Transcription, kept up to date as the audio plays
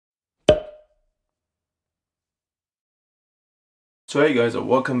So hey guys,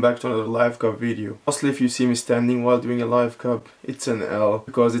 welcome back to another live cup video. Mostly if you see me standing while doing a live cup, it's an L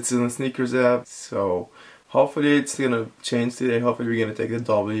because it's in the Sneakrs app. So hopefully it's gonna change today. Hopefully we're gonna take the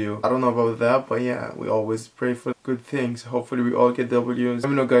W. I don't know about that, but yeah, we always pray for good things. Hopefully we all get W's. Let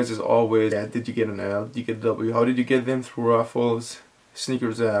me know guys, as always, yeah, did you get an L? Did you get a W? How did you get them? Through raffles,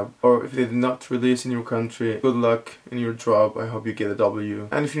 Sneakrs app, or if they did not release in your country, good luck in your job. I hope you get a W.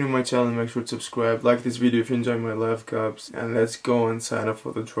 And if you're new to my channel, make sure to subscribe, like this video if you enjoy my live cups, and let's go and sign up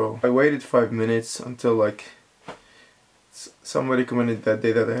for the draw. I waited 5 minutes until like somebody commented that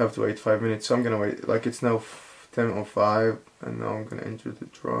day that I have to wait 5 minutes, so I'm gonna wait. Like it's now 10:05 and now I'm gonna enter the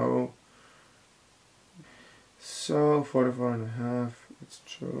draw. So 44.5, it's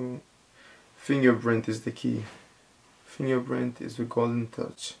true. Fingerprint is the key. Fingerprint is the golden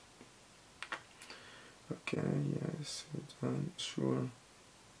touch. Okay, yes, we're done, sure.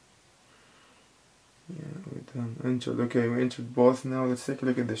 Yeah, we're done. Entered. Okay, we entered both now. Let's take a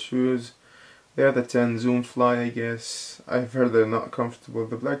look at the shoes. They are the 10 Zoom Fly, I guess. I've heard they're not comfortable.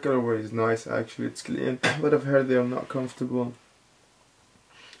 The black colorway is nice, actually, it's clean. But I've heard they're not comfortable.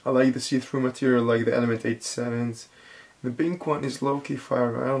 I like the see-through material, like the Element 87s. The pink one is low-key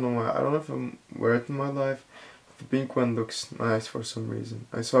fire. I don't know why. I don't know if I'm wear it in my life. The pink one looks nice for some reason.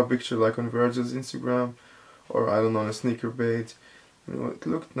 I saw a picture like on Virgil's Instagram, or I don't know, on a sneaker page. It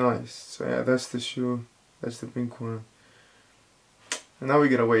looked nice. So yeah, that's the shoe. That's the pink one. And now we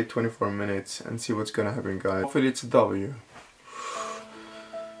gotta wait 24 minutes and see what's gonna happen, guys. Hopefully it's a W.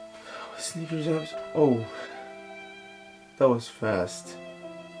 Sneakers apps. Oh, that was fast.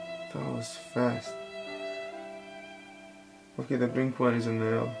 That was fast. Okay, the pink one is an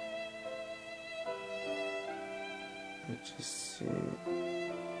L. Let's just see.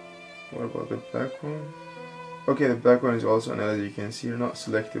 What about the black one? Okay, the black one is also an L, as you can see. You're not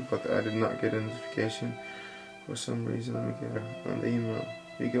selected, but I did not get a notification for some reason. Let me get her on the email.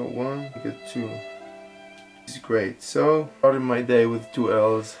 You get 1, you get 2. It's great. So, started my day with 2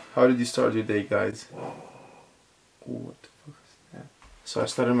 L's. How did you start your day, guys? Oh, what the fuck is that? So I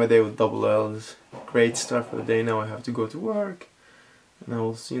started my day with double L's. Great start for the day. Now I have to go to work. And I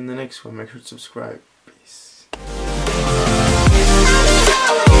will see you in the next one. Make sure to subscribe. Peace.